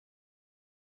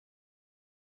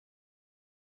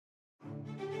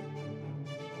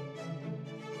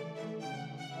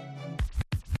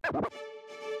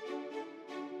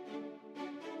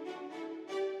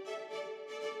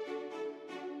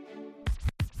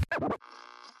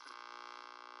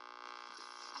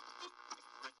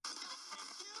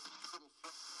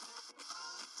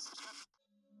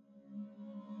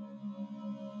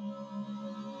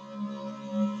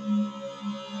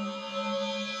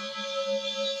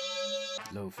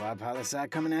Lo-Fi Palisade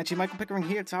coming at you. Michael Pickering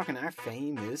here talking our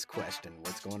famous question.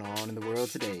 What's going on in the world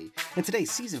today? And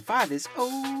today's Season 5 is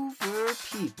over,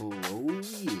 people. Oh,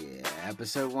 yeah.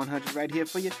 Episode 100 right here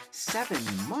for you. 7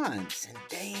 months. And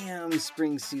damn,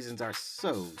 spring seasons are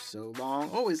so long.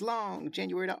 Always long.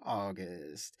 January to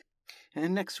August.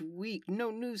 And next week,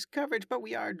 no news coverage, but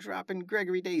we are dropping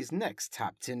Gregory Day's next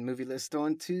top 10 movie list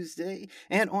on Tuesday.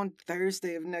 And on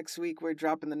Thursday of next week, we're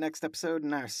dropping the next episode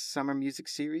in our summer music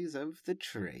series of The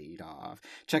Trade-Off.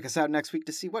 Check us out next week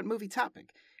to see what movie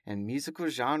topic and musical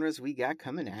genres we got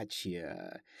coming at you.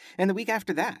 And the week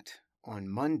after that, on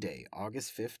Monday,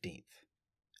 August 15th,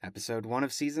 episode 1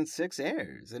 of Season 6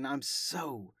 airs. And I'm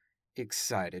so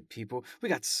excited, people. We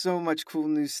got so much cool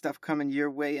new stuff coming your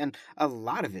way, and a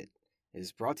lot of it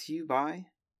is brought to you by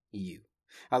you.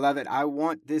 I love it. I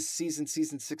want this season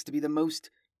 6, to be the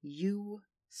most you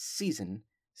season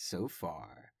so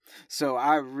far. So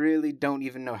I really don't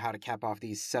even know how to cap off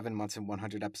these 7 months and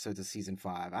 100 episodes of Season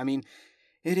 5. I mean,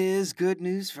 it is Good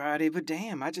News Friday, but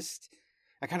damn, I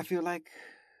kind of feel like,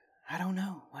 I don't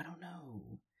know.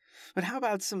 But how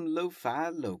about some lo-fi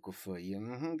local for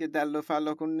you? Get that lo-fi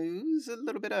local news, a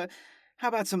little bit of... How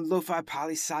about some Lo-Fi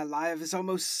Poli-Sci Live is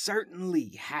almost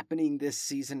certainly happening this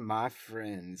season, my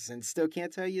friends. And still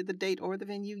can't tell you the date or the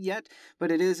venue yet, but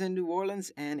it is in New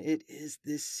Orleans, and it is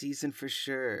this season for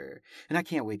sure. And I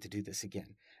can't wait to do this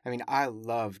again. I mean, I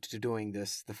loved doing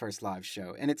this, the first live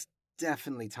show, and it's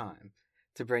definitely time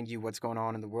to bring you what's going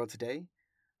on in the world today.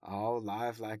 All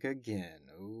live like again.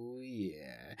 Oh,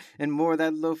 yeah. And more of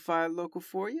that lo-fi local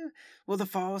for you? Well, the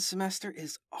fall semester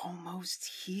is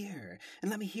almost here.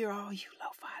 And let me hear all you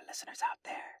lo-fi listeners out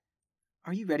there.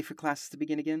 Are you ready for classes to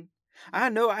begin again? I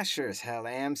know I sure as hell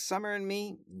am. Summer and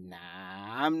me? Nah,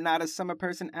 I'm not a summer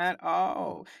person at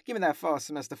all. Give me that fall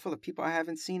semester full of people I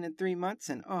haven't seen in 3 months,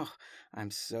 and oh,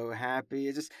 I'm so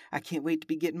happy. I can't wait to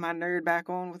be getting my nerd back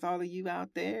on with all of you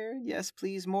out there. Yes,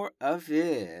 please, more of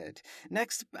it.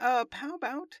 Next up, how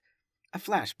about a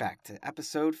flashback to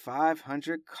episode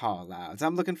 500 call-outs?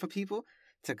 I'm looking for people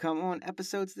to come on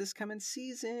episodes this coming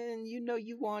season. You know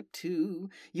you want to.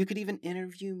 You could even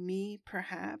interview me,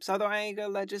 perhaps. Although I ain't gonna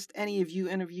let just any of you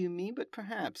interview me, but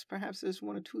perhaps there's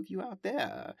 1 or 2 of you out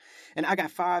there. And I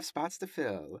got 5 spots to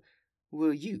fill.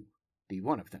 Will you be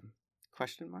one of them?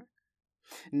 Question mark.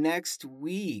 Next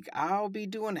week, I'll be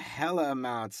doing hella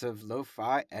amounts of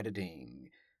lo-fi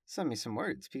editing. Send me some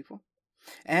words, people.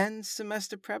 And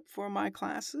semester prep for my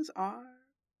classes are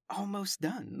almost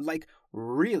done. Like,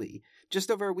 really, just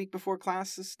over a week before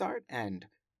classes start, and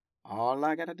all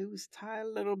I gotta do is tie a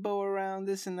little bow around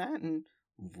this and that, and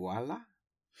voila.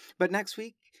 But next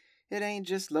week, it ain't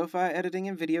just lo-fi editing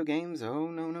and video games.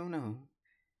 Oh, no.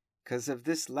 'Cause of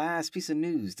this last piece of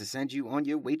news to send you on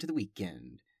your way to the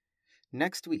weekend.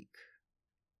 Next week,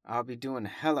 I'll be doing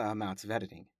hella amounts of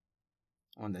editing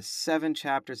on the 7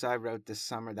 chapters I wrote this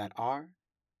summer that are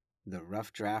the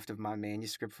rough draft of my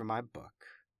manuscript for my book.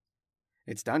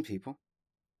 It's done, people.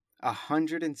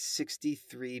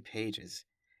 163 pages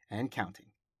and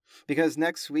counting. Because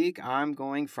next week I'm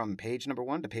going from page number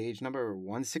 1 to page number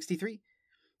 163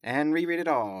 and reread it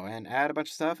all and add a bunch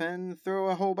of stuff and throw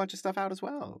a whole bunch of stuff out as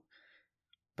well.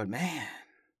 But man,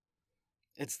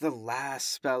 it's the last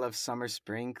spell of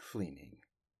summer-spring cleaning.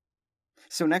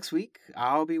 So next week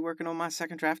I'll be working on my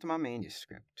second draft of my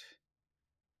manuscript.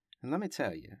 And let me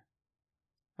tell you,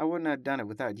 I wouldn't have done it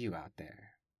without you out there.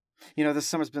 You know, this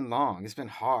summer's been long, it's been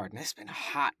hard, and it's been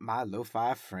hot, my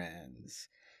lo-fi friends.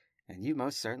 And you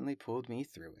most certainly pulled me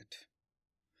through it.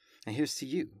 And here's to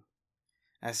you,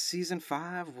 as Season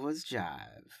 5 was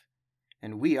jive,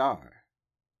 and we are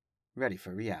ready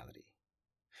for reality.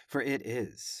 For it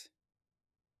is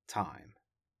time.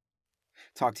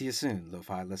 Talk to you soon,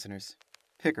 lo-fi listeners.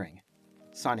 Pickering,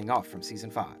 signing off from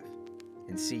Season 5,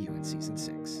 and see you in Season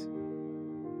 6.